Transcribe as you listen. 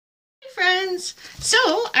Friends. So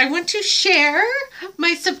I want to share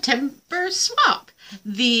my September swap.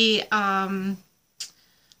 The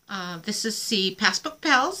this is the Passbook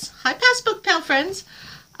Pals. Hi, Passbook Pal friends.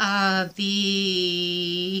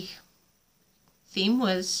 The theme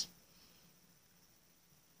was,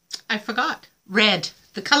 I forgot, red.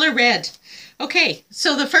 The color red. Okay,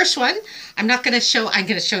 so the first one, I'm going to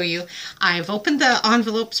show you. I've opened the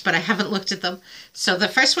envelopes, but I haven't looked at them. So the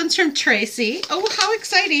first one's from Tracy. Oh, how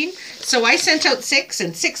exciting. So I sent out 6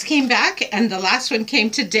 and 6 came back, and the last one came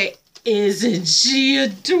today. Isn't she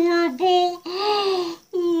adorable? Oh,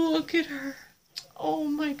 look at her. Oh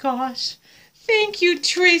my gosh. Thank you,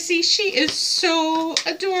 Tracy. She is so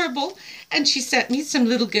adorable. And she sent me some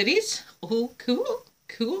little goodies. Oh, cool,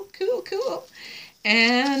 cool, cool, cool.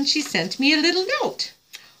 And she sent me a little note.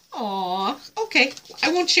 Aw, okay.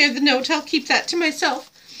 I won't share the note. I'll keep that to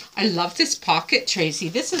myself. I love this pocket, Tracy.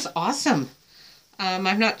 This is awesome.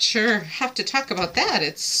 I'm not sure. Have to talk about that.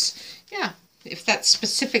 Yeah, if that's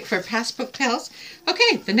specific for Passbook Pals.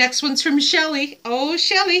 Okay, the next one's from Shelly. Oh,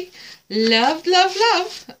 Shelly. Love, love,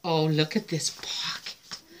 love. Oh, look at this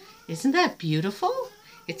pocket. Isn't that beautiful?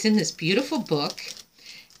 It's in this beautiful book.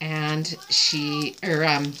 And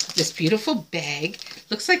this beautiful bag,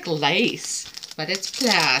 looks like lace, but it's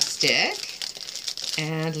plastic.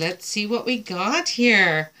 And let's see what we got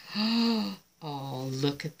here. Oh,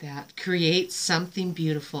 look at that. Create something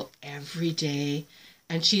beautiful every day.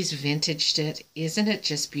 And she's vintaged it. Isn't it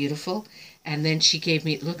just beautiful? And then she gave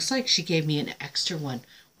me, it looks like she gave me an extra one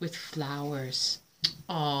with flowers.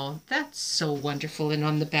 Oh, that's so wonderful. And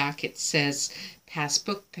on the back it says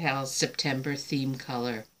Passbook Pals September theme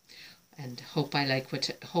color. And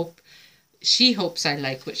she hopes I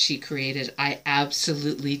like what she created. I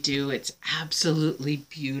absolutely do. It's absolutely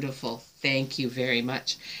beautiful. Thank you very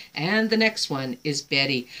much. And the next one is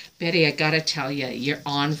Betty. Betty, I gotta tell you, your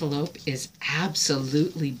envelope is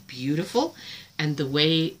absolutely beautiful. And the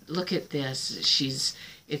way, look at this,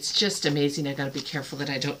 it's just amazing. I gotta be careful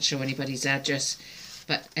that I don't show anybody's address.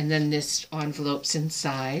 And then this envelope's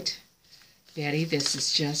inside. Betty, this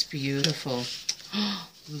is just beautiful.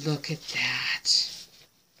 Look at that.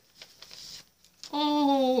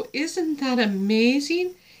 Oh, isn't that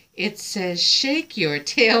amazing? It says, shake your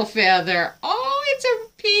tail feather. Oh, it's a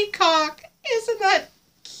peacock. Isn't that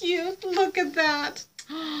cute? Look at that.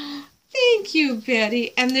 Thank you,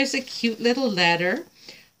 Betty. And there's a cute little letter.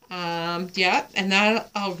 Yeah, and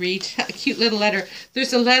that I'll read. A cute little letter.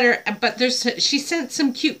 There's a letter, but she sent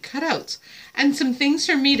some cute cutouts and some things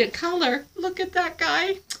for me to color. Look at that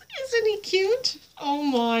guy. Isn't he cute? Oh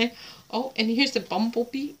my. Oh, and here's a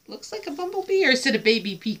bumblebee. Looks like a bumblebee, or is it a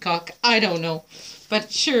baby peacock? I don't know, but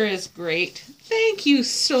it sure is great. Thank you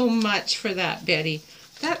so much for that, Betty.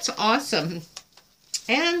 That's awesome.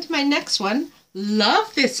 And my next one,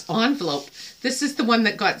 love this envelope. This is the one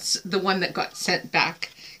that got sent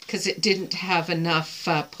back because it didn't have enough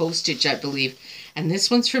postage, I believe. And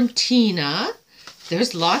this one's from Tina.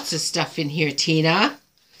 There's lots of stuff in here, Tina.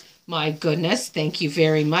 My goodness, thank you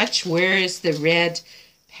very much. Where is the red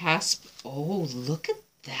Oh, look at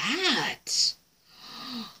that.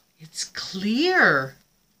 It's clear.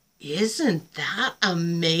 Isn't that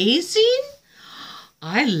amazing?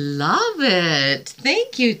 I love it.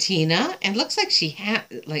 Thank you, Tina. And looks like she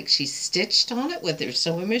stitched on it with her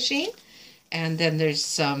sewing machine. And then there's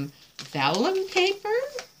some vellum paper.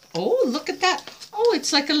 Oh, look at that. Oh,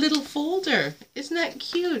 it's like a little folder. Isn't that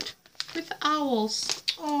cute? With owls.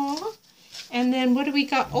 Aw. And then what do we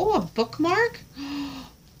got? Oh, a bookmark.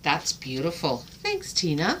 That's beautiful. Thanks,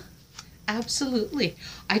 Tina. Absolutely.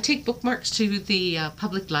 I take bookmarks to the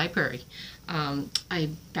public library. I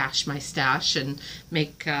bash my stash and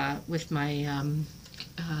make with my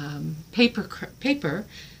paper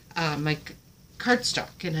my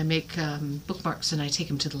cardstock, and I make bookmarks and I take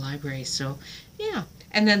them to the library. So yeah.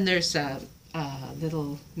 And then there's a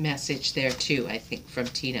little message there too, I think, from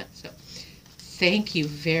Tina. So thank you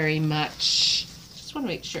very much. Just want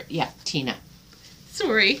to make sure. Yeah, Tina.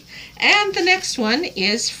 Sorry. And the next one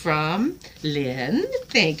is from Lynn.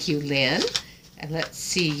 Thank you, Lynn. And let's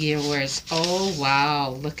see yours. Oh,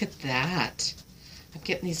 wow. Look at that. I'm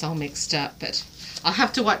getting these all mixed up, but I'll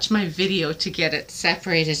have to watch my video to get it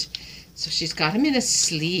separated. So she's got him in a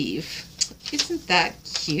sleeve. Isn't that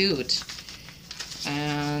cute?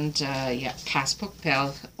 And, yeah, Passbook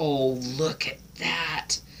Pal. Oh, look at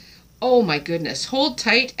that. Oh, my goodness. Hold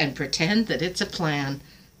tight and pretend that it's a plan.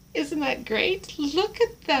 Isn't that great? Look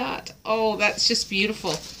at that. Oh, that's just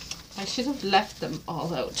beautiful. I should have left them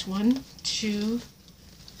all out. 1, 2,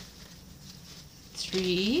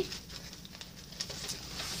 3,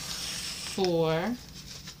 4,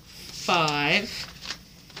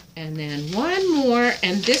 5, And then one more,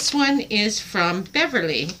 and this one is from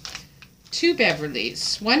Beverly. Two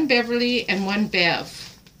Beverlys. One Beverly and one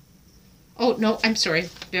Bev. Oh, no, I'm sorry.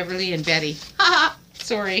 Beverly and Betty. Haha,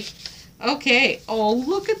 sorry. Okay. Oh,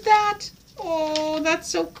 look at that. Oh, that's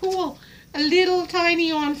so cool. A little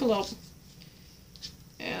tiny envelope.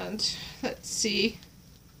 And let's see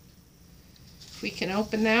if we can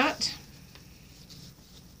open that.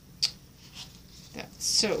 That's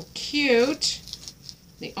so cute.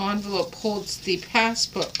 The envelope holds the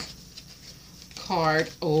passbook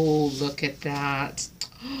card. Oh, look at that.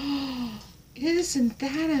 Isn't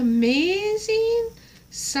that amazing?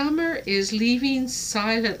 Summer is leaving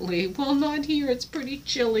silently. Well, not here. It's pretty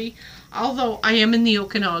chilly. Although I am in the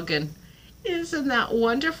Okanagan. Isn't that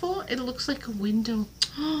wonderful? It looks like a window.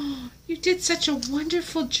 Oh, you did such a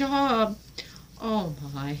wonderful job. Oh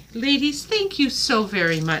my. Ladies, thank you so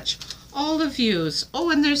very much. All of yous. Oh,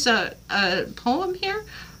 and there's a poem here.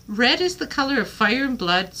 Red is the color of fire and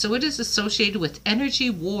blood, so it is associated with energy,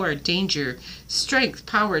 war, danger, strength,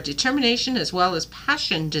 power, determination, as well as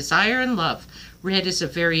passion, desire, and love. Red is a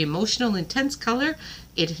very emotional, intense color.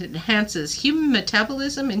 It enhances human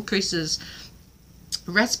metabolism, increases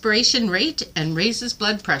respiration rate, and raises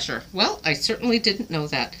blood pressure. Well, I certainly didn't know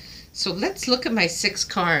that. So let's look at my 6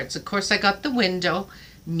 cards. Of course, I got the window,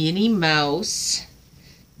 Minnie Mouse,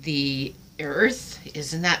 the earth,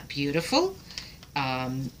 isn't that beautiful?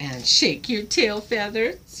 And shake your tail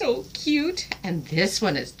feather, so cute. And this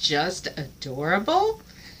one is just adorable.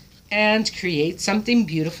 And create something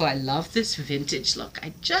beautiful. I love this vintage look.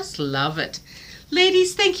 I just love it.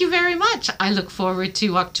 Ladies, thank you very much. I look forward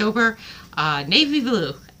to October navy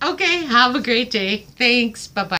blue. Okay, have a great day. Thanks. Bye-bye.